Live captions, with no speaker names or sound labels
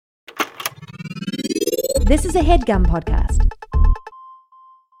This is a HeadGum podcast.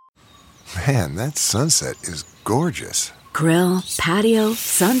 Man, that sunset is gorgeous. Grill, patio,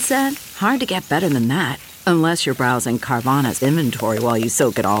 sunset. Hard to get better than that. Unless you're browsing Carvana's inventory while you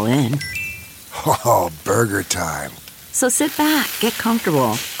soak it all in. Oh, burger time. So sit back, get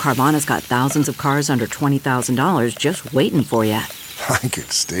comfortable. Carvana's got thousands of cars under $20,000 just waiting for you. I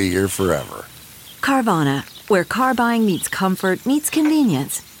could stay here forever. Carvana, where car buying meets comfort meets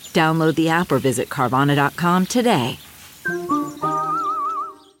convenience. Download the app or visit Carvana.com today. 2,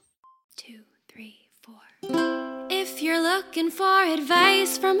 3, 4. If you're looking for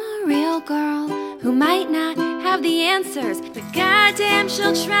advice from a real girl who might not have the answers, but goddamn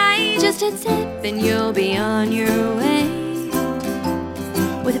she'll try, just a tip and you'll be on your way.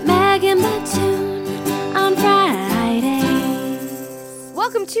 With Megan Batoon on Fridays.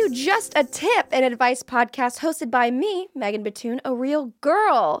 Welcome to Just a Tip, an advice podcast hosted by me, Megan Batoon, a real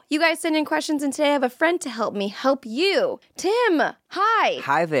girl. You guys send in questions, and today I have a friend to help me help you. Tim, hi.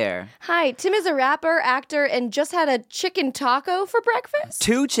 Hi there. Hi. Tim is a rapper, actor, and just had a chicken taco for breakfast.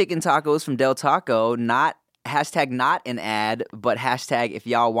 2 chicken tacos from Del Taco, not an ad, but hashtag if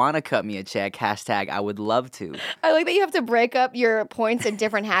y'all want to cut me a check, hashtag I would love to. I like that you have to break up your points in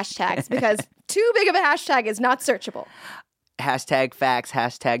different hashtags because too big of a hashtag is not searchable. Hashtag facts,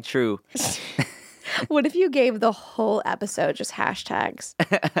 hashtag true. What if you gave the whole episode just hashtags?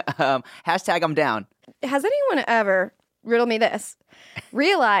 Hashtag I'm down. Has anyone ever, riddle me this,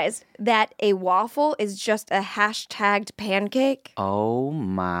 realized that a waffle is just a hashtagged pancake? Oh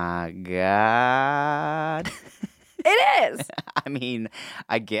my God. It is. I mean,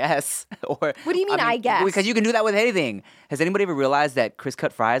 I guess. Or What do you mean, I guess? Because you can do that with anything. Has anybody ever realized that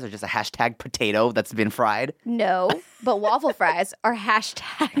crisp-cut fries are just a hashtag potato that's been fried? No, but waffle fries are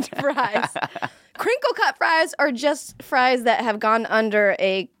hashtagged fries. Crinkle cut fries are just fries that have gone under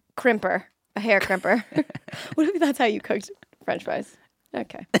a crimper, a hair crimper. What if that's how you cooked French fries?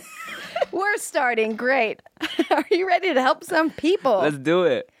 Okay. We're starting. Great. Are you ready to help some people? Let's do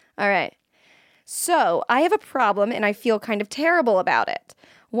it. All right. So, I have a problem and I feel kind of terrible about it.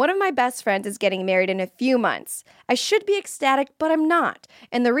 One of my best friends is getting married in a few months. I should be ecstatic, but I'm not.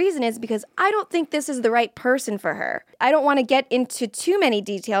 And the reason is because I don't think this is the right person for her. I don't want to get into too many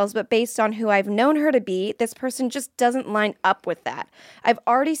details, but based on who I've known her to be, this person just doesn't line up with that. I've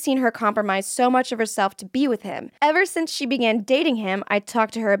already seen her compromise so much of herself to be with him. Ever since she began dating him, I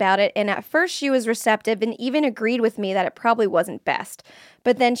talked to her about it, and at first she was receptive and even agreed with me that it probably wasn't best.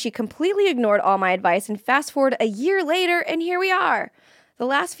 But then she completely ignored all my advice, and fast forward a year later, and here we are. The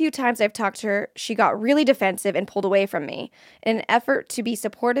last few times I've talked to her, she got really defensive and pulled away from me. In an effort to be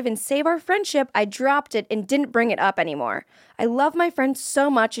supportive and save our friendship, I dropped it and didn't bring it up anymore. I love my friend so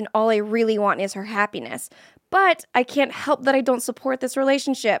much, and all I really want is her happiness. But I can't help that I don't support this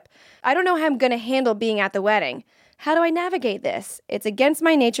relationship. I don't know how I'm going to handle being at the wedding. How do I navigate this? It's against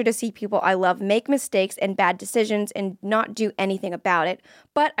my nature to see people I love make mistakes and bad decisions and not do anything about it,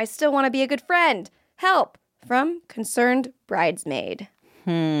 but I still want to be a good friend. Help! From Concerned Bridesmaid.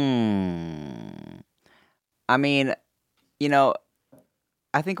 I mean,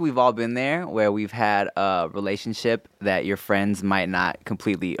 I think we've all been there where we've had a relationship that your friends might not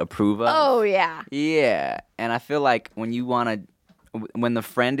completely approve of. Oh, yeah. Yeah. And I feel like when the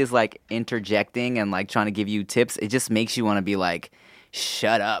friend is like interjecting and like trying to give you tips, it just makes you want to be like,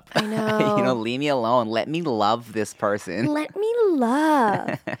 shut up. I know. Leave me alone. Let me love this person. Let me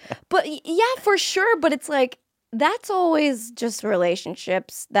love. But yeah, for sure. But it's like, that's always just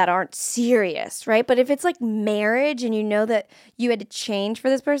relationships that aren't serious, right? But if it's like marriage and you know that you had to change for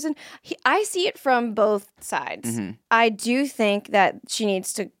this person, I see it from both sides. Mm-hmm. I do think that she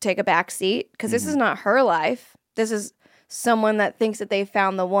needs to take a back seat because this is not her life. This is someone that thinks that they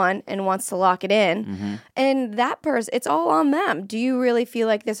found the one and wants to lock it in. Mm-hmm. And that person, it's all on them. Do you really feel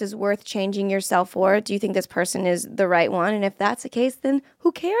like this is worth changing yourself for? Do you think this person is the right one? And if that's the case, then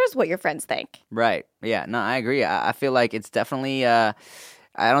who cares what your friends think? Right. Yeah. No, I agree. I feel like it's definitely, I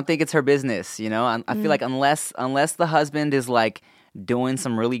don't think it's her business, I feel like unless the husband is like doing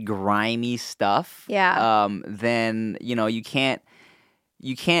some really grimy stuff, then, you can't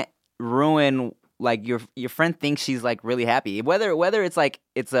ruin like your friend thinks she's like really happy, whether it's like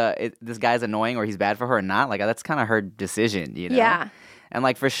this guy's annoying or he's bad for her or not. Like that's kind of her decision, Yeah. And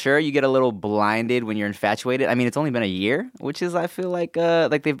like for sure, you get a little blinded when you're infatuated. I mean, it's only been a year, which is I feel like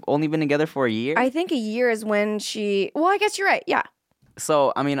they've only been together for a year. I think a year is when she. Well, I guess you're right. Yeah.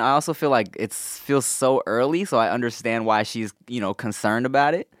 So I mean, I also feel like it feels so early. So I understand why she's concerned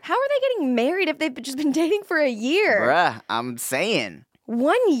about it. How are they getting married if they've just been dating for a year? Bruh, I'm saying.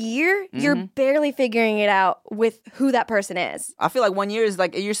 1 year, you're barely figuring it out with who that person is. I feel like 1 year is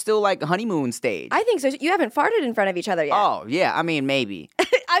like you're still like honeymoon stage. I think so. You haven't farted in front of each other yet. Oh, yeah. I mean, maybe.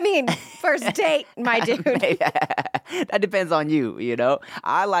 I mean, first date, my dude. That depends on you, you know?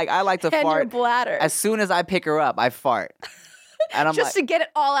 I like to And fart. your bladder. As soon as I pick her up, I fart. And I'm Just to get it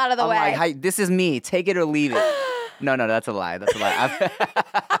all out of the way. I'm like, hey, this is me. Take it or leave it. No, that's a lie. That's a lie.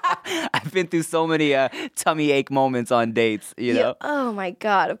 I've been through so many tummy ache moments on dates, you know? Oh my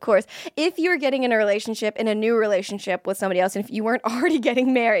God, of course. If you were getting in a new relationship with somebody else, and if you weren't already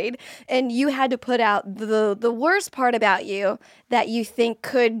getting married, and you had to put out the worst part about you that you think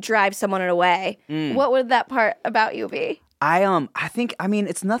could drive someone away, what would that part about you be? I think,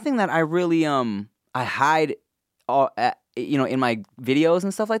 it's nothing that I really, I hide in my videos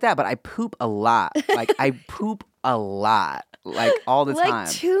and stuff like that, but I poop a lot. Like, I poop a lot. Like, all the time.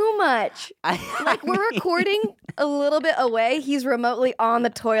 Like, too much. We're recording a little bit away. He's remotely on the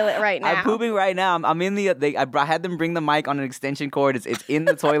toilet right now. I'm pooping right now. I'm in I had them bring the mic on an extension cord. It's in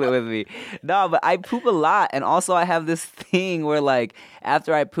the toilet with me. No, but I poop a lot. And also I have this thing where, like,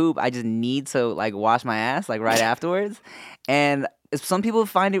 after I poop, I just need to, like, wash my ass, like, right afterwards. And some people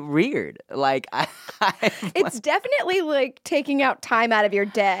find it weird. Like, it's definitely like taking out time out of your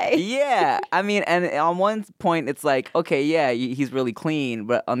day. Yeah. I mean, and on one point, it's like, okay, yeah, he's really clean.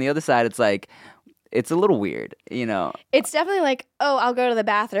 But on the other side, it's like, it's a little weird, you know? It's definitely like, oh, I'll go to the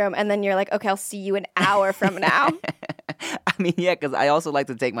bathroom. And then you're like, okay, I'll see you an hour from now. I mean, yeah, because I also like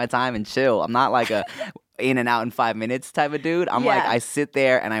to take my time and chill. I'm not like a in and out in 5 minutes type of dude. I'm like, I sit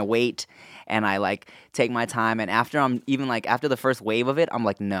there and I wait. And I like take my time, and after the first wave of it, I'm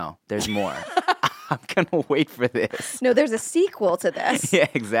like, no, there's more. I'm gonna wait for this. No, there's a sequel to this. Yeah,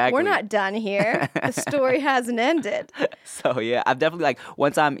 exactly. We're not done here. The story hasn't ended. So yeah, I've definitely like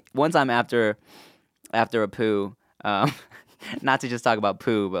once I'm after a poo. Not to just talk about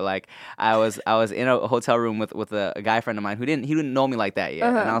poo, but like I was in a hotel room with a guy friend of mine who didn't know me like that yet,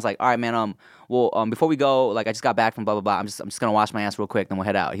 and I was like, all right, man, before we go, like I just got back from blah blah blah. I'm just gonna wash my ass real quick, then we'll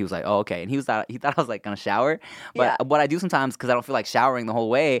head out. He was like, oh okay, and he thought I was like gonna shower, but what I do sometimes because I don't feel like showering the whole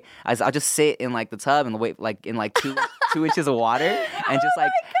way, I'll just sit in like the tub and wait like in like two inches of water and just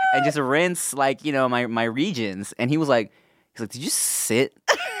like and just rinse like my regions. And he's like, did you sit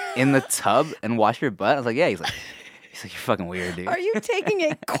in the tub and wash your butt? I was like, yeah. He's like, you're fucking weird, dude. Are you taking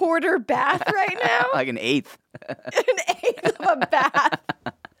a quarter bath right now? Like an eighth. An eighth of a bath.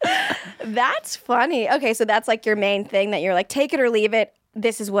 That's funny. Okay, so that's like your main thing that you're like, take it or leave it.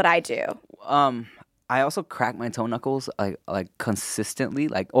 This is what I do. I also crack my toe knuckles like consistently,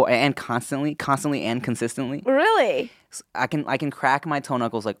 and constantly and consistently. Really? I can crack my toe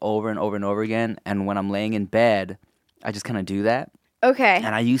knuckles like over and over and over again, and when I'm laying in bed, I just kind of do that. Okay.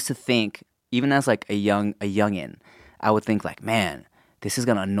 And I used to think, even as like a youngin', I would think like, man, this is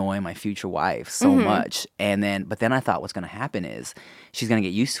gonna annoy my future wife so much. But then I thought what's gonna happen is she's gonna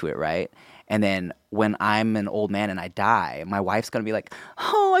get used to it, right? And then when I'm an old man and I die, my wife's gonna be like,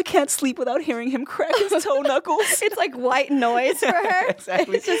 oh, I can't sleep without hearing him crack his toe knuckles. It's like white noise for her.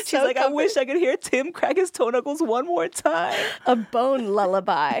 Exactly. She's like, I wish I could hear Tim crack his toe knuckles one more time. A bone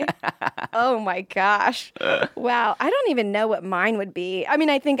lullaby. Oh my gosh. Wow. I don't even know what mine would be. I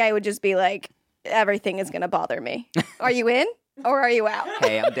mean, I think I would just be like, everything is going to bother me. Are you in or are you out?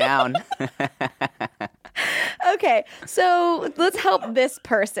 Hey, I'm down. Okay, so let's help this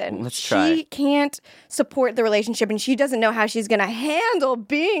person. Let's try. She can't support the relationship and she doesn't know how she's going to handle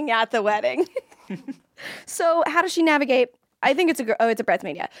being at the wedding. So how does she navigate? I think it's a breath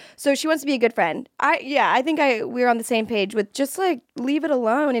media. So she wants to be a good friend. I think we're on the same page with just like leave it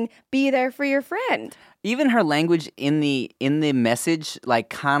alone and be there for your friend. Even her language in the message like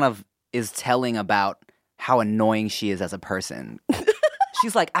kind of is telling about how annoying she is as a person.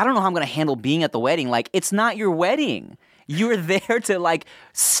 She's like, I don't know how I'm going to handle being at the wedding. Like, it's not your wedding. You're there to, like,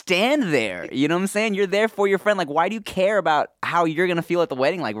 stand there. You know what I'm saying? You're there for your friend. Like, why do you care about how you're going to feel at the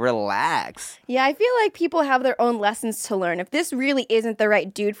wedding? Like, relax. Yeah, I feel like people have their own lessons to learn. If this really isn't the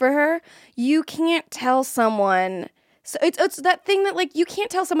right dude for her, you can't tell someone... So it's that thing that, like, you can't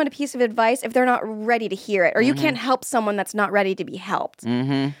tell someone a piece of advice if they're not ready to hear it. Or you can't help someone that's not ready to be helped.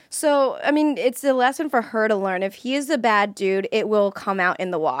 Mm-hmm. So, I mean, it's a lesson for her to learn. If he is a bad dude, it will come out in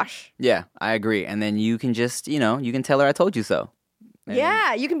the wash. Yeah, I agree. And then you can just, you can tell her I told you so. And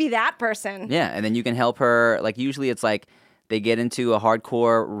yeah, you can be that person. Yeah, and then you can help her. Like, usually it's like they get into a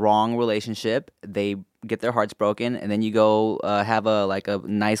hardcore wrong relationship. They get their hearts broken, and then you go have a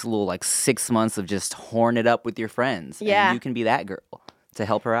nice little 6 months of just horn it up with your friends. Yeah. And you can be that girl to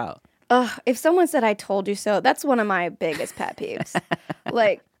help her out. Ugh, if someone said I told you so, that's one of my biggest pet peeves.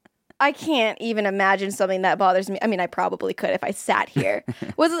 Like, I can't even imagine something that bothers me. I mean, I probably could if I sat here.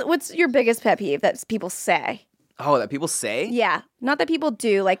 What's your biggest pet peeve that people say? Oh, that people say? Yeah. Not that people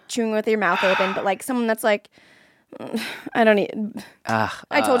do, like chewing with your mouth open, but like someone that's like, I don't need.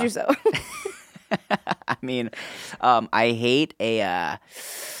 I told you so. I mean, I hate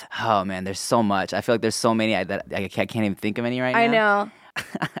oh man, there's so much. I feel like there's so many that I can't even think of any right now. I know.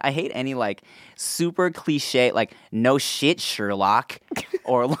 I hate any like super cliche, like no shit, Sherlock,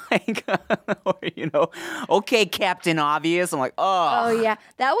 or like, or okay, Captain Obvious. I'm like, oh. Oh yeah,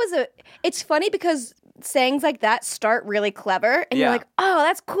 it's funny because sayings like that start really clever, and you're like, oh,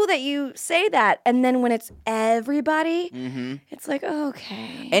 that's cool that you say that, and then when it's everybody, it's like, oh,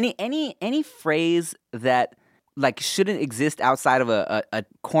 okay. Any phrase that like shouldn't exist outside of a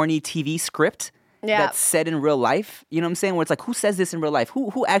corny TV script. Yeah. That's said in real life. You know what I'm saying? Where it's like, who says this in real life?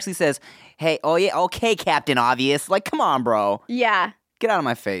 Who actually says, hey, oh yeah, okay, Captain Obvious. Like, come on, bro. Yeah. Get out of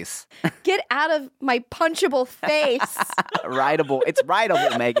my face. Get out of my punchable face. Rideable. It's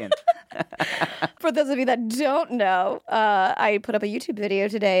rideable, Megan. For those of you that don't know, I put up a YouTube video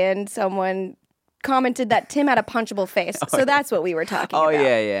today and someone commented that Tim had a punchable face. That's what we were talking about. Oh,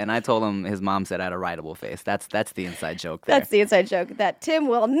 yeah. And I told him his mom said I had a rideable face. That's the inside joke there. That's the inside joke, that Tim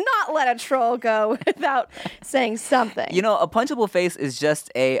will not let a troll go without saying something. You know, a punchable face is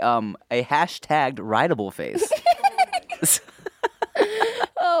just a hashtagged rideable face.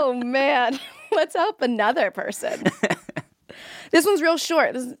 Oh, man. Let's help another person. This one's real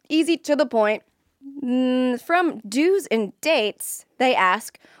short. This is easy to the point. From Do's and Dates, they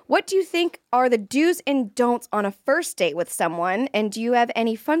ask, what do you think are the do's and don'ts on a first date with someone? And do you have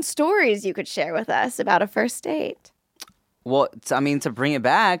any fun stories you could share with us about a first date? Well, to bring it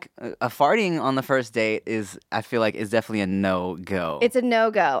back, a farting on the first date I feel like is definitely a no-go. It's a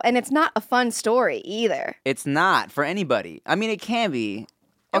no-go. And it's not a fun story either. It's not for anybody. I mean, it can be.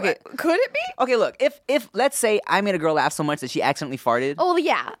 Okay. Could it be? Okay, look, if let's say I made a girl laugh so much that she accidentally farted. Oh,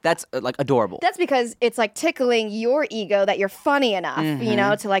 yeah. That's like adorable. That's because it's like tickling your ego that you're funny enough,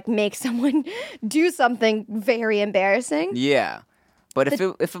 to like make someone do something very embarrassing. Yeah. But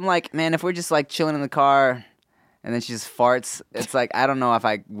if I'm like, man, if we're just like chilling in the car and then she just farts, it's like, I don't know if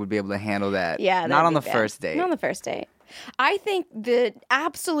I would be able to handle that. Yeah. Not on the first date. Not on the first date. I think the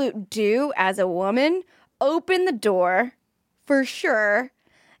absolute do as a woman, open the door for sure.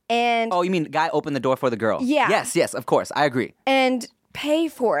 And oh, you mean the guy opened the door for the girl? Yeah. Yes, of course. I agree. And pay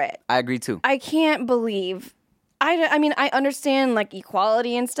for it. I agree too. I can't believe. I mean, I understand like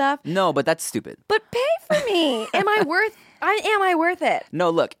equality and stuff. No, but that's stupid. But pay for me. Am I worth it? No,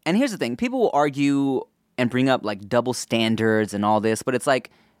 look, and here's the thing. People will argue and bring up like double standards and all this, but it's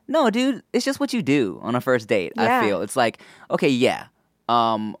like, no, dude, it's just what you do on a first date, yeah. I feel. It's like, okay, yeah.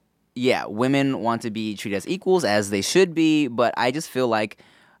 Yeah, women want to be treated as equals, as they should be, but I just feel like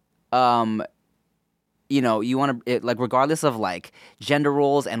you want to like regardless of like gender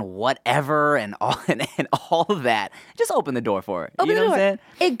roles and whatever and all of that, just open the door for it. You know what I'm saying?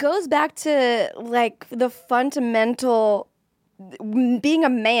 It goes back to like the fundamental being a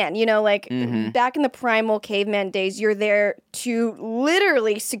man, back in the primal caveman days, you're there to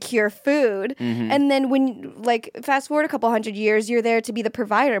literally secure food. And then when like fast forward a couple hundred years, you're there to be the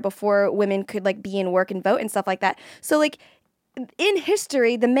provider before women could like be in work and vote and stuff like that. So like in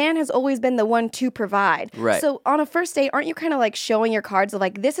history, the man has always been the one to provide. Right. So on a first date, aren't you kind of like showing your cards of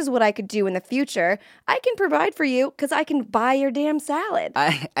like, this is what I could do in the future. I can provide for you because I can buy your damn salad.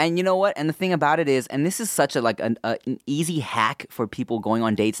 And you know what? And the thing about it is, and this is such an easy hack for people going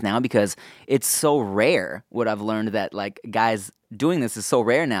on dates now because it's so rare. What I've learned that like guys doing this is so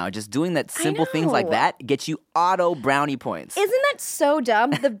rare now. Just doing that simple things like that gets you auto brownie points. Isn't that so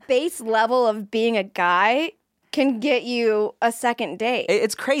dumb? The base level of being a guy can get you a second date.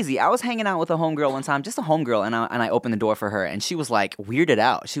 It's crazy. I was hanging out with a homegirl one time, just a homegirl, and I opened the door for her, and she was like weirded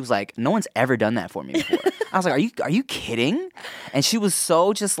out. She was like, "No one's ever done that for me before." I was like, "Are you kidding?" And she was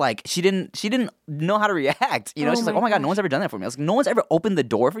so just like she didn't know how to react. She's like, "Oh my God, no one's ever done that for me." I was like, "No one's ever opened the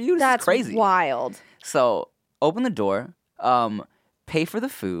door for you? That's crazy." Wild. So open the door. Pay for the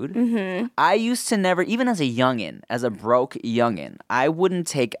food. I used to never, even as a broke youngin', I wouldn't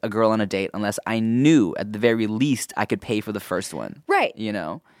take a girl on a date unless I knew at the very least I could pay for the first one. Right.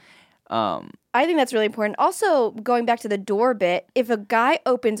 I think that's really important. Also, going back to the door bit, if a guy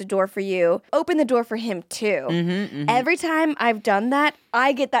opens a door for you, open the door for him too. Every time I've done that,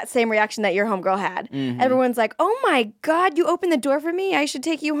 I get that same reaction that your homegirl had. Everyone's like, "Oh my God, you opened the door for me? I should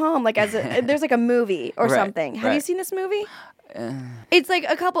take you home." Like there's like a movie or something. Have you seen this movie? It's like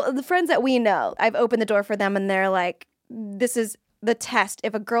a couple of the friends that we know. I've opened the door for them and they're like, this is the test.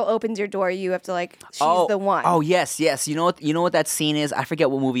 If a girl opens your door, you have to like she's the one. Oh yes. You know what that scene is? I forget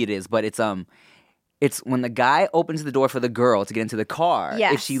what movie it is, but it's when the guy opens the door for the girl to get into the car.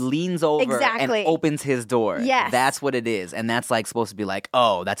 Yes. If she leans over and opens his door. Yes. That's what it is. And that's like supposed to be like,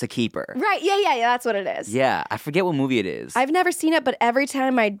 oh, that's a keeper. Right. Yeah. That's what it is. Yeah. I forget what movie it is. I've never seen it, but every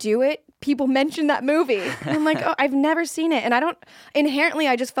time I do it, people mention that movie. And I'm like, oh, I've never seen it. And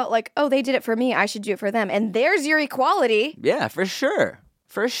I just felt like, oh, they did it for me. I should do it for them. And there's your equality. Yeah, for sure.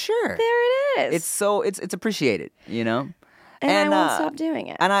 For sure. There it is. It's appreciated, you know? And I won't stop doing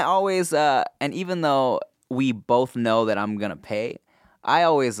it. And I always, and even though we both know that I'm going to pay, I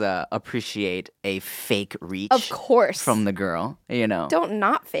always appreciate a fake reach. Of course. From the girl, you know. Don't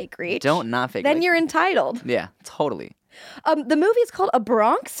not fake reach. Then you're entitled. Yeah, totally. The movie is called A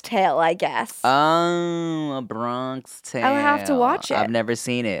Bronx Tale, I guess. Oh, A Bronx Tale. I'll have to watch it. I've never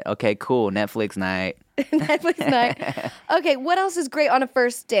seen it. Okay, cool. Netflix night. Netflix night. Okay, what else is great on a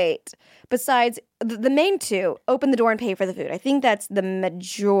first date? Besides the main two, open the door and pay for the food. I think that's the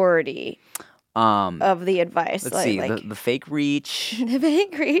majority of the advice. Let's see, the fake reach. The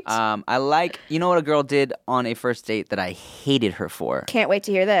fake reach. I like, you know what a girl did on a first date that I hated her for? Can't wait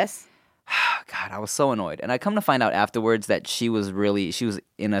to hear this. God, I was so annoyed. And I come to find out afterwards that she was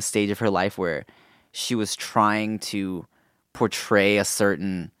in a stage of her life where she was trying to portray a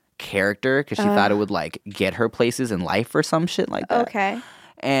certain character because she thought it would like get her places in life or some shit like that. Okay.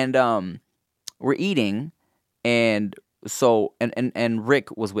 And we're eating, and so and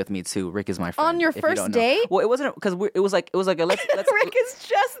Rick was with me too. Rick is my friend. On your first date? Well, it wasn't because it was like a let's Rick is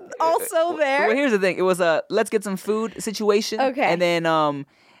just also there. Well, here's the thing. It was a let's get some food situation. Okay.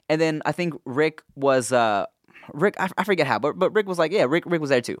 And then I think Rick was Rick. I forget how, but Rick was like, yeah, Rick was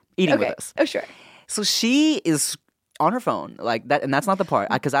there too, eating with us. Oh, sure. So she is on her phone like that, and that's not the part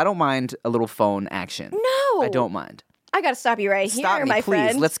because I don't mind a little phone action. No, I don't mind. I gotta stop you right Stop here, me, my please.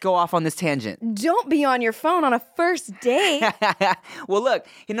 friend. Let's go off on this tangent. Don't be on your phone on a first date. Well, look,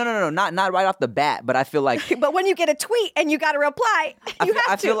 no, not right off the bat, but I feel like. But when you get a tweet and you gotta reply,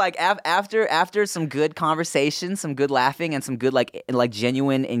 I feel like after some good conversation, some good laughing, and some good like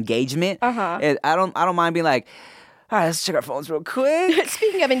genuine engagement. I don't mind being like, all right, let's check our phones real quick.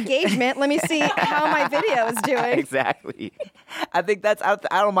 Speaking of engagement, let me see how my video is doing. Exactly. I think I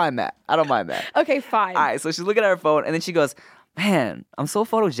don't mind that. Okay, fine. All right, so she's looking at her phone, and then she goes, man, I'm so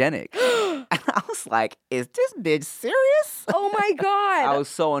photogenic. And I was like, is this bitch serious? Oh, my God. I was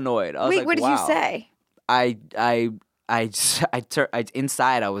so annoyed. I was like, what did you say?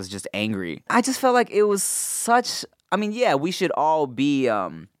 Inside, I was just angry. I just felt like it was such, I mean, yeah, we should all be,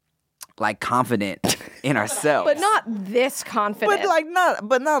 like confident in ourselves, but not this confident.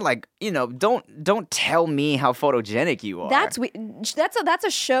 But not like Don't tell me how photogenic you are. That's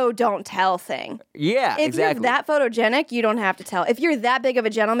a show don't tell thing. Yeah, if exactly. you're that photogenic, you don't have to tell. If you're that big of a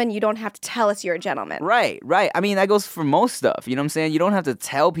gentleman, you don't have to tell us you're a gentleman. Right. I mean, that goes for most stuff. You know what I'm saying? You don't have to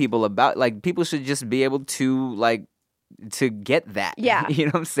tell people about. Like, people should just be able to get that. Yeah. You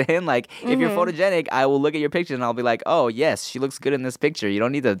know what I'm saying? Like, if you're photogenic, I will look at your picture and I'll be like, oh, yes, she looks good in this picture. You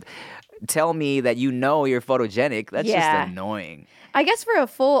don't need to tell me that you know you're photogenic. That's just annoying. I guess for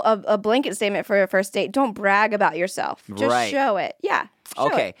a blanket statement for a first date, don't brag about yourself. Just show it. Yeah.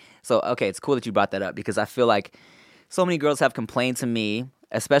 Okay. So, it's cool that you brought that up because I feel like so many girls have complained to me,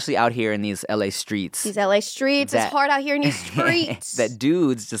 especially out here in these LA streets. It's hard out here in these streets. That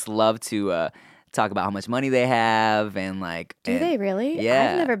dudes just love to talk about how much money they have and like. Do they really?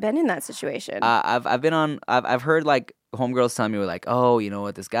 Yeah. I've never been in that situation. I've heard like homegirls tell me were like, oh, you know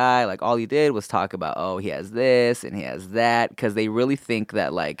what, this guy, like all he did was talk about, oh, he has this and he has that, because they really think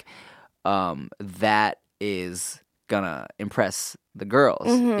that like that is gonna impress the girls.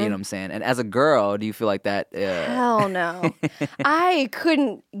 You know what I'm saying? And as a girl, do you feel like that? Hell no. I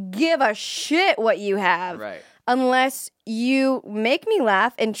couldn't give a shit what you have. Right. Unless you make me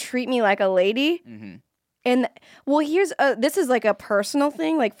laugh and treat me like a lady. And well, this is like a personal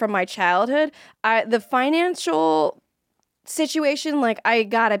thing, like from my childhood. The financial situation, like I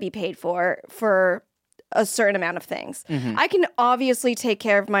gotta be paid for a certain amount of things. I can obviously take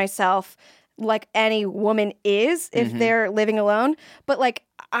care of myself like any woman is if they're living alone. But like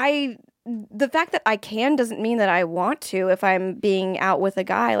the fact that I can doesn't mean that I want to if I'm being out with a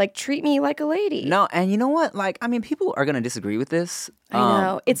guy. Like, treat me like a lady. No, and you know what? Like, I mean, people are gonna disagree with this. I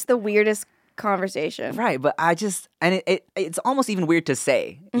know. It's the weirdest conversation. Right, but I just, and it's almost even weird to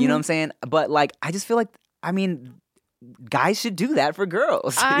say, you know what I'm saying? But like, I just feel like, I mean, guys should do that for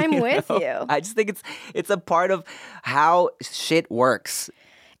girls. I'm with you. I just think it's a part of how shit works.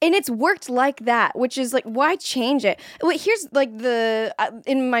 And it's worked like that, which is like, why change it? Here's like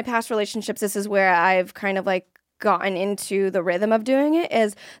in my past relationships, this is where I've kind of like gotten into the rhythm of doing it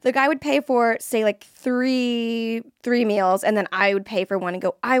is the guy would pay for, say, like three meals, and then I would pay for one and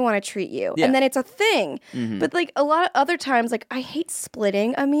go, I want to treat you. Yeah. And then it's a thing. Mm-hmm. But like a lot of other times, like I hate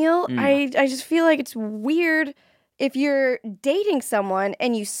splitting a meal. I just feel like it's weird if you're dating someone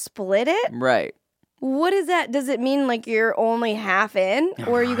and you split it. Right. What is that? Does it mean like you're only half in,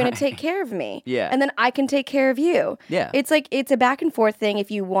 or are you going to take care of me? Yeah. And then I can take care of you. Yeah. It's like, it's a back and forth thing if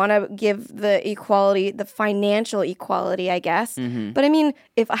you want to give the equality, the financial equality, I guess. Mm-hmm. But I mean,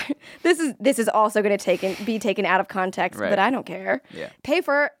 this is also going to be taken out of context, but I don't care. Yeah. Pay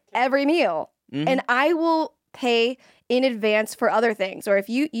for every meal. Mm-hmm. And I will pay in advance for other things. Or if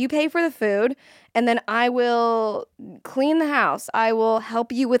you pay for the food, and then I will clean the house. I will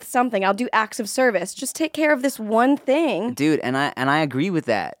help you with something. I'll do acts of service. Just take care of this one thing. Dude, and I agree with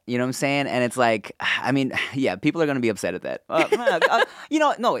that. You know what I'm saying? And it's like, I mean, yeah, people are going to be upset at that. You know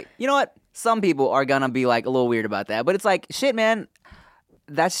what? No, wait. You know what? Some people are going to be like a little weird about that. But it's like, shit, man.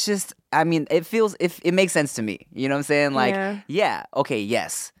 That's just, I mean, it makes sense to me. You know what I'm saying? Like, yeah okay,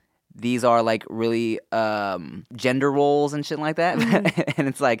 yes. These are like really gender roles and shit like that. Mm-hmm. And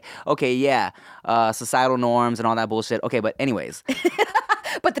it's like, okay, yeah, societal norms and all that bullshit. Okay, but anyways.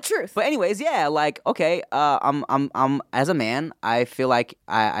 But the truth. But anyways, yeah, like, okay, I'm as a man, I feel like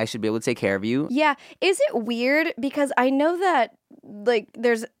I should be able to take care of you. Yeah. Is it weird? Because I know that like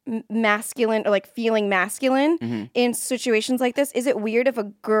there's masculine, or like feeling masculine in situations like this. Is it weird if a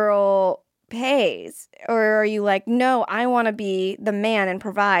girl pays, or are you like, no, I want to be the man and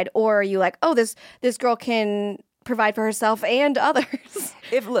provide, or are you like, oh, this girl can provide for herself and others?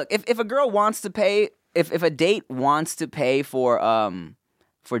 If a girl wants to pay, if a date wants to pay for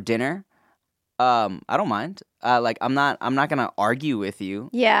dinner, I don't mind. Like I'm not gonna argue with you.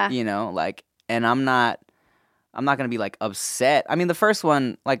 Yeah, you know, like, and I'm not gonna be like upset. I mean, the first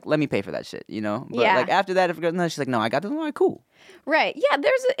one, like, let me pay for that shit, you know. But like after that, if a girl, no, she's like, no, I got this. All right, cool. Right. Yeah,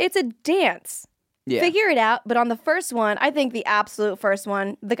 it's a dance. Yeah. Figure it out. But on the first one, I think the absolute first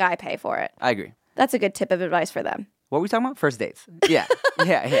one, the guy pay for it. I agree. That's a good tip of advice for them. What were we talking about? First dates. Yeah.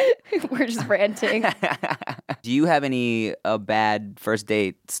 Yeah. We're just ranting. Do you have any bad first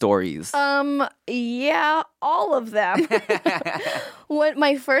date stories? Yeah, all of them. When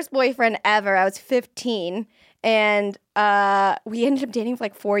my first boyfriend ever, I was 15, and we ended up dating for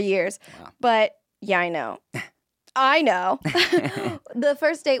like 4 years. Wow. But yeah, I know. The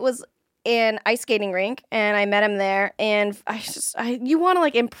first date was in ice skating rink, and I met him there, and you want to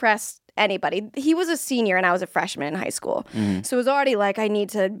like impress anybody. He was a senior and I was a freshman in high school. Mm-hmm. So it was already like, I need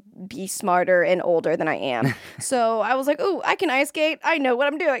to be smarter and older than I am. So I was like, oh, I can ice skate. I know what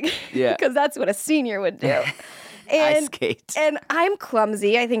I'm doing. Yeah. Because that's what a senior would do. Ice skate. And I'm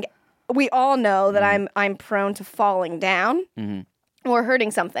clumsy. I think we all know that I'm prone to falling down. Mm-hmm. Or hurting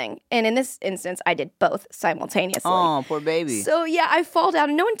something. And in this instance, I did both simultaneously. Oh, poor baby. So yeah, I fall down.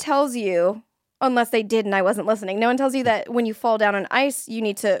 And no one tells you, unless they did and I wasn't listening, no one tells you that when you fall down on ice, you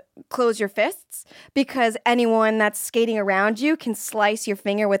need to close your fists, because anyone that's skating around you can slice your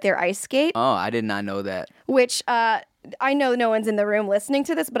finger with their ice skate. Oh, I did not know that. Which, I know no one's in the room listening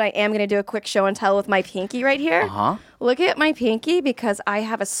to this, but I am going to do a quick show and tell with my pinky right here. Uh-huh. Look at my pinky, because I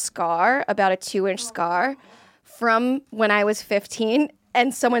have a scar, about a 2-inch scar, from when I was 15,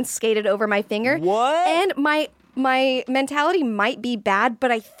 and someone skated over my finger. What? And my mentality might be bad,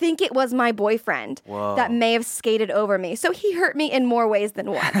 but I think it was my boyfriend that may have skated over me. So he hurt me in more ways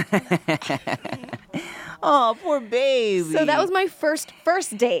than one. Oh, poor baby. So that was my first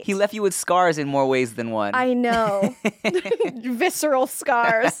date. He left you with scars in more ways than one. I know. Visceral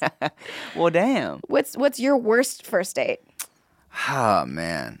scars. Well, damn. What's your worst first date? Oh,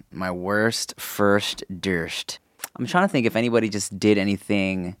 man. My worst first date. I'm trying to think if anybody just did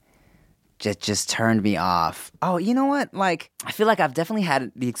anything just turned me off. Oh, you know what? Like, I feel like I've definitely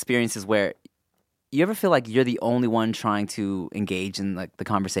had the experiences where you ever feel like you're the only one trying to engage in like the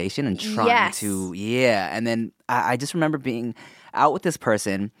conversation and trying to, and then I just remember being out with this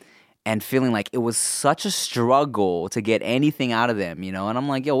person and feeling like it was such a struggle to get anything out of them, you know? And I'm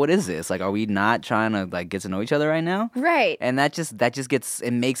like, yo, what is this? Like, are we not trying to like get to know each other right now? Right. And that just gets, it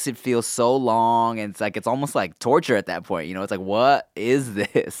makes it feel so long, and it's like, it's almost like torture at that point, you know? It's like, what is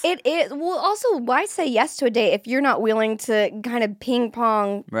this? It is. Well, also, why say yes to a date if you're not willing to kind of ping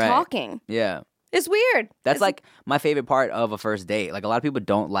pong talking? Yeah. It's weird. That's like my favorite part of a first date. Like, a lot of people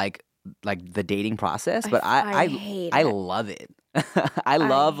don't like the dating process, but I love it. I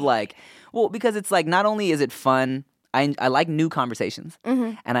love because it's like, not only is it fun, I like new conversations,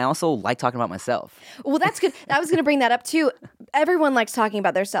 and I also like talking about myself. Well, that's good. I was going to bring that up too. everyone likes talking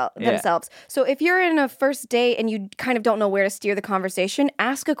about themselves. So if you're in a first date and you kind of don't know where to steer the conversation,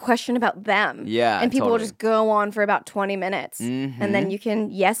 ask a question about them. Yeah, and people totally. will just go on for about 20 minutes. Mm-hmm. And then you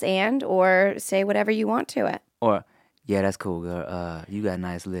can yes and or say whatever you want to it. Or, yeah, that's cool, girl. You got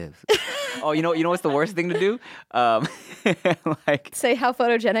nice lips. Oh, you know what's the worst thing to do? Like say how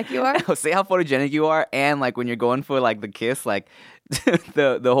photogenic you are. Say how photogenic you are, and like when you're going for like the kiss, like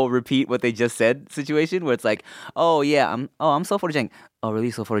the whole repeat what they just said situation, where it's like, oh yeah, I'm so photogenic. Oh,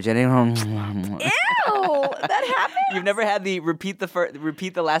 really, so photogenic? Ew, that happens. You've never had the repeat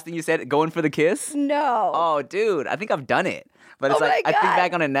the last thing you said going for the kiss? No. Oh, dude, I think I've done it. But it's Oh like, my I think God.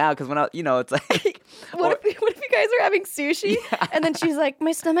 back on it now because when it's like, What if you guys are having sushi and then she's like,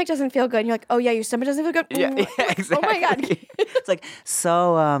 my stomach doesn't feel good. And you're like, oh yeah, your stomach doesn't feel good. yeah, exactly. Oh my God. It's like,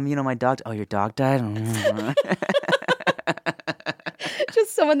 so, my dog. Oh, your dog died.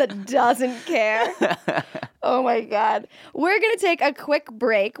 Just someone that doesn't care. Oh my God. We're going to take a quick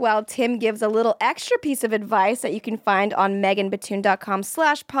break while Tim gives a little extra piece of advice that you can find on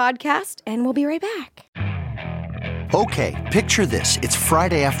meganbatoon.com/podcast, and we'll be right back. Okay, picture this. It's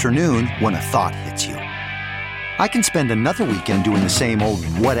Friday afternoon when a thought hits you. I can spend another weekend doing the same old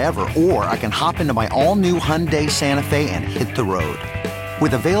whatever, or I can hop into my all-new Hyundai Santa Fe and hit the road.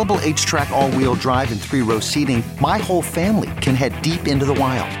 With available H-Track all-wheel drive and 3-row seating, my whole family can head deep into the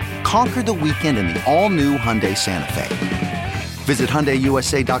wild. Conquer the weekend in the all-new Hyundai Santa Fe. Visit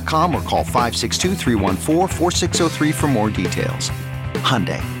HyundaiUSA.com or call 562-314-4603 for more details.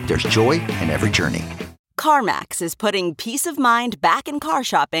 Hyundai, there's joy in every journey. CarMax is putting peace of mind back in car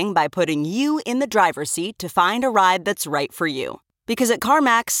shopping by putting you in the driver's seat to find a ride that's right for you. Because at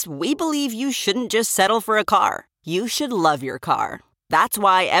CarMax, we believe you shouldn't just settle for a car. You should love your car. That's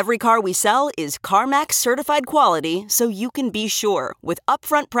why every car we sell is CarMax certified quality, so you can be sure with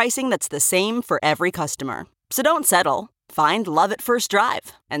upfront pricing that's the same for every customer. So don't settle. Find love at first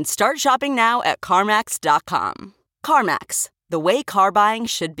drive and start shopping now at CarMax.com. CarMax, the way car buying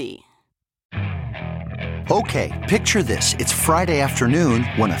should be. Okay, picture this. It's Friday afternoon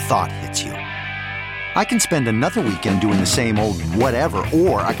when a thought hits you. I can spend another weekend doing the same old whatever,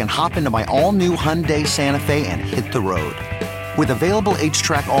 or I can hop into my all-new Hyundai Santa Fe and hit the road. With available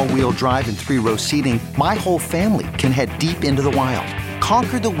H-Track all-wheel drive and 3-row seating, my whole family can head deep into the wild.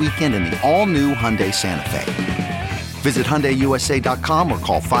 Conquer the weekend in the all-new Hyundai Santa Fe. Visit HyundaiUSA.com or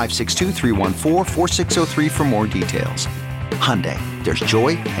call 562-314-4603 for more details. Hyundai, there's joy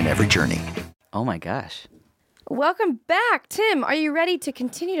in every journey. Oh my gosh. Welcome back. Tim, are you ready to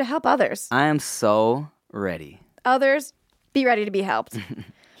continue to help others? I am so ready. Others, be ready to be helped.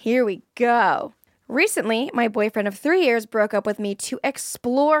 Here we go. Recently, my boyfriend of 3 years broke up with me to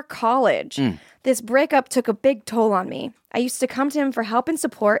explore college. This breakup took a big toll on me. I used to come to him for help and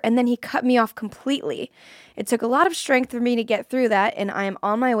support, and then he cut me off completely. It took a lot of strength for me to get through that, and I am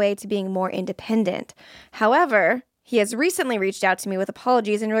on my way to being more independent. However, he has recently reached out to me with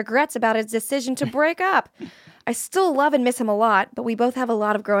apologies and regrets about his decision to break up. I still love and miss him a lot, but we both have a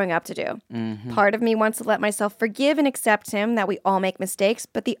lot of growing up to do. Part of me wants to let myself forgive and accept him, that we all make mistakes,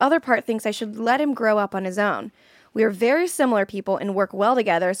 but the other part thinks I should let him grow up on his own. We are very similar people and work well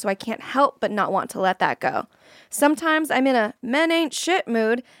together, so I can't help but not want to let that go. Sometimes I'm in a men ain't shit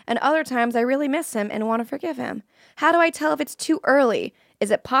mood, and other times I really miss him and want to forgive him. How do I tell if it's too early?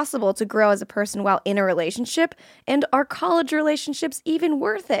 Is it possible to grow as a person while in a relationship? And are college relationships even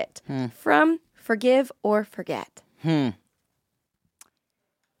worth it? From Forgive or Forget.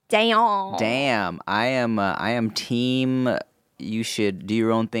 Damn. I am team. You should do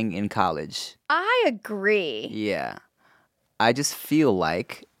your own thing in college. I agree. Yeah. I just feel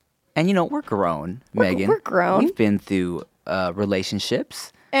like, and we're grown, Megan. We're grown. We've been through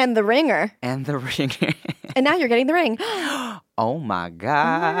relationships. And the ringer. And the ringer. And now you're getting the ring. Oh my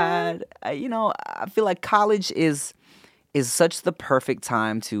God. I feel like college is such the perfect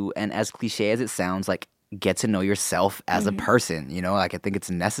time to, and as cliche as it sounds, like get to know yourself as a person, like I think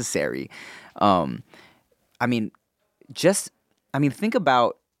it's necessary.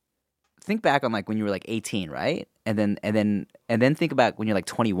 Think back on like when you were like 18, right? And then think about when you're like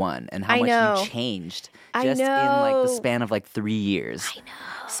 21 and how much you changed just in like the span of like 3 years. I know.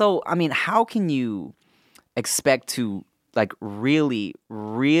 So, how can you expect to like really,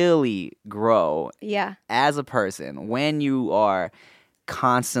 really grow as a person when you are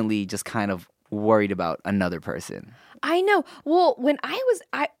constantly just kind of worried about another person? I know. Well, when I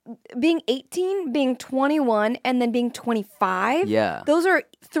being 18, being 21, and then being 25, those are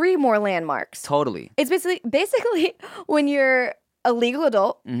 3 more landmarks. Totally. It's basically when you're a legal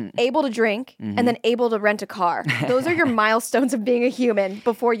adult, able to drink, and then able to rent a car. Those are your milestones of being a human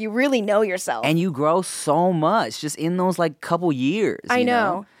before you really know yourself. And you grow so much just in those like couple years. I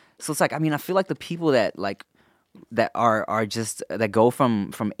know. So it's like, I mean, I feel like the people that like that are just that go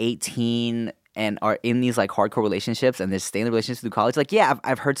from 18 and are in these like hardcore relationships and they're staying in the relationships through college. Like, yeah,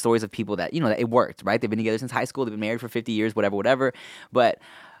 I've heard stories of people that, that it worked, right? They've been together since high school. They've been married for 50 years, whatever. But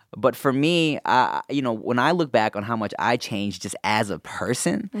for me, when I look back on how much I changed just as a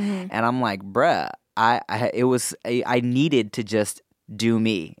person, and I'm like, bruh, I needed to just do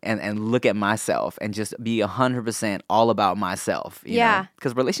me and look at myself and just be 100% all about myself. You know?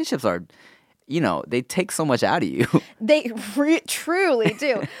 Because relationships are, they take so much out of you. They truly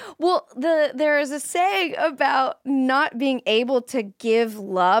do. Well, there is a saying about not being able to give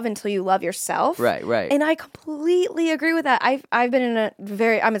love until you love yourself. Right. And I completely agree with that. I've been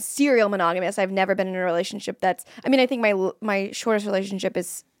I'm a serial monogamous. I've never been in a relationship I think my shortest relationship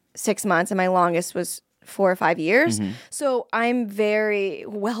is 6 months and my longest was 4 or 5 years. So I'm very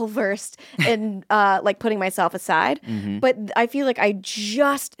well versed in like putting myself aside. But I feel like I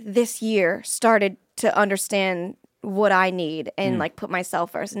just this year started to understand what I need and like put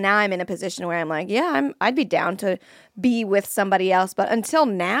myself first. Now I'm in a position where I'm like, I'd be down to be with somebody else. But until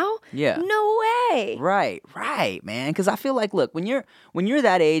now, no way. Right, man. Because I feel like, look, when you're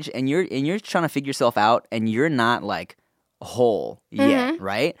that age and you're trying to figure yourself out and you're not like whole yet,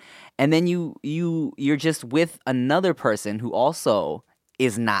 right? And then you're just with another person who also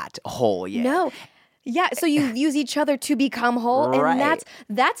is not whole yet. No. Yeah, so you use each other to become whole. Right.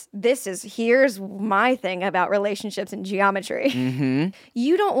 And here's my thing about relationships and geometry.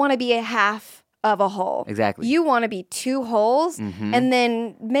 You don't want to be a half of a whole. Exactly. You want to be two wholes and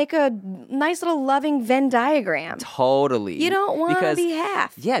then make a nice little loving Venn diagram. Totally. You don't want to be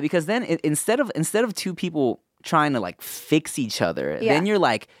half. Yeah, because then instead of two people trying to like fix each other, then you're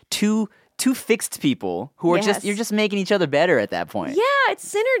like two fixed people who are you're just making each other better at that point. Yeah,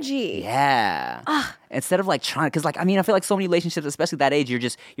 it's synergy. Yeah. Instead of like trying, because like, I mean, I feel like so many relationships, especially that age,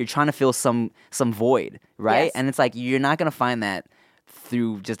 you're trying to fill some void, right? Yes. And it's like, you're not going to find that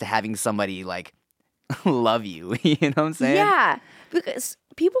through just having somebody like love you. You know what I'm saying? Yeah, because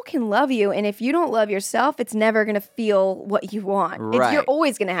people can love you, and if you don't love yourself, it's never going to feel what you want. Right. You're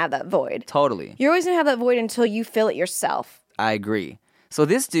always going to have that void. Totally. You're always going to have that void until you fill it yourself. I agree. So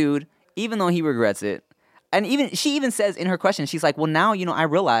this dude, even though he regrets it, and she even says in her question, she's like, well, now, I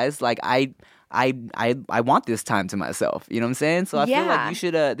realize like I want this time to myself. You know what I'm saying? So I feel like you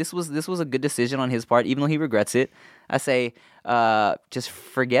should, this was a good decision on his part, even though he regrets it. I say, just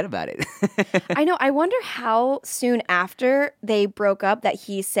forget about it. I know. I wonder how soon after they broke up that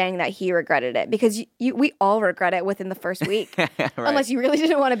he's saying that he regretted it, because we all regret it within the first week, right. Unless you really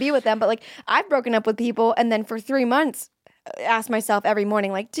didn't want to be with them. But like, I've broken up with people and then for 3 months ask myself every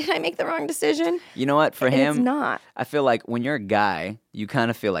morning, like, did I make the wrong decision? You know what? For him, it's not. I feel like when you're a guy, you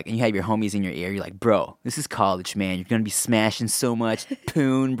kind of feel like, and you have your homies in your ear, you're like, bro, this is college, man. You're going to be smashing so much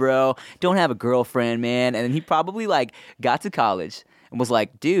poon, bro. Don't have a girlfriend, man. And then he probably like got to college and was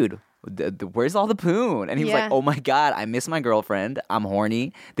like, dude, where's all the poon? And he was like, oh my God, I miss my girlfriend. I'm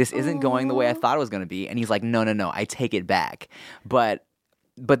horny. This isn't going the way I thought it was going to be. And he's like, no, I take it back.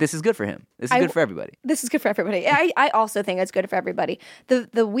 But this is good for him. This is good for everybody. This is good for everybody. I also think it's good for everybody.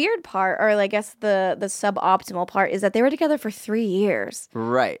 The weird part, or I guess the suboptimal part, is that they were together for 3 years.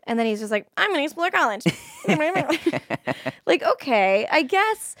 Right. And then he's just like, I'm going to explore college. Like, okay, I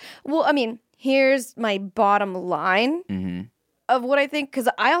guess. Well, I mean, here's my bottom line of what I think, because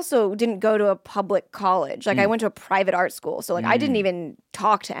I also didn't go to a public college. Like, I went to a private art school. So, like, I didn't even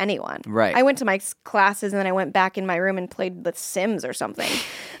talk to anyone. Right. I went to my classes and then I went back in my room and played The Sims or something.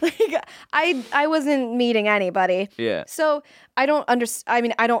 Like, I wasn't meeting anybody. Yeah. So, I don't understand. I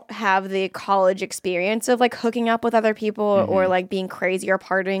mean, I don't have the college experience of, like, hooking up with other people or, like, being crazy or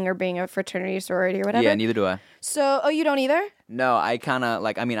partying or being a fraternity, sorority or whatever. Yeah, neither do I. So, you don't either? No, I kind of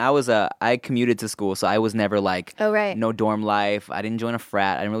like, I mean, I commuted to school, so I was never like, no dorm life. I didn't join a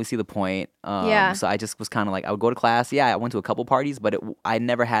frat. I didn't really see the point. So I just was kind of like, I would go to class. Yeah, I went to a couple parties, but I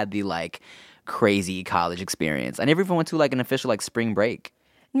never had the like crazy college experience. I never even went to like an official like spring break.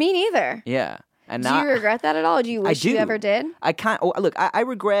 Me neither. Yeah. And do you regret that at all? Do you wish you ever did? I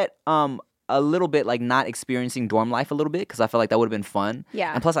regret a little bit like not experiencing dorm life a little bit, because I felt like that would have been fun.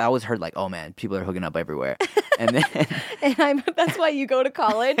 Yeah. And plus I always heard like, oh man, people are hooking up everywhere. And then that's why you go to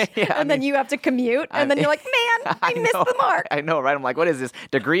college then you have to commute and then you're like, man, I missed the mark. I know, right? I'm like, what is this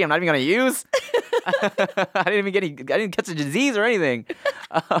degree I'm not even going to use? I didn't catch a disease or anything.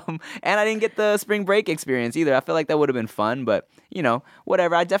 And I didn't get the spring break experience either. I feel like that would have been fun, but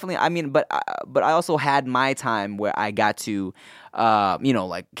whatever. But I also had my time where I got to,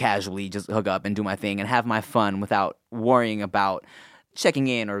 like casually just hook up and do my thing and have my fun without worrying about checking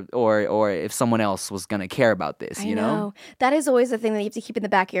in or if someone else was going to care about this, I know. That is always the thing that you have to keep in the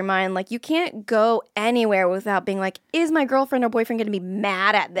back of your mind. Like, you can't go anywhere without being like, is my girlfriend or boyfriend going to be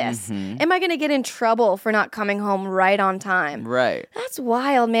mad at this? Am I going to get in trouble for not coming home right on time? Right. That's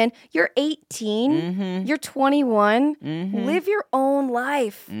wild, man. You're 18. You're 21. Live your own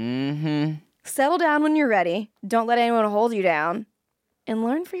life. Settle down when you're ready. Don't let anyone hold you down. And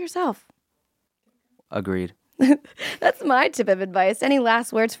learn for yourself. Agreed. That's my tip of advice. Any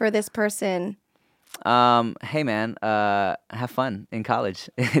last words for this person? Hey man, have fun in college.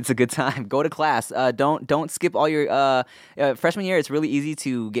 It's a good time. Go to class. Don't skip all your freshman year. It's really easy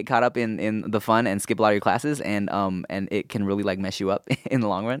to get caught up in the fun and skip a lot of your classes, and it can really like mess you up in the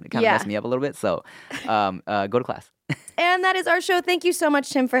long run. It kind of messed me up a little bit. So, go to class. And that is our show. Thank you so much,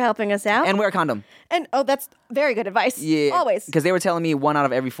 Tim, for helping us out. And wear a condom. And that's very good advice. Yeah, always. Because they were telling me 1 out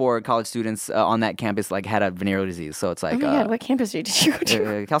of every 4 college students on that campus like had a venereal disease. So it's like, oh my God, what campus did you go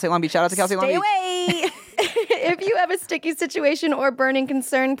to? Cal State Long Beach. Shout out to Cal State Long Beach. Stay away. If you have a sticky situation or burning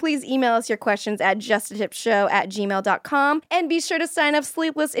concern, please email us your questions at justatipshow@gmail.com. And be sure to sign up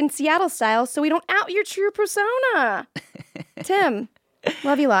Sleepless in Seattle style so we don't out your true persona. Tim,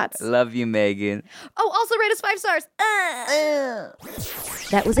 love you lots. Love you, Megan. Oh, also rate us 5 stars.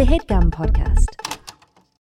 That was a HeadGum podcast.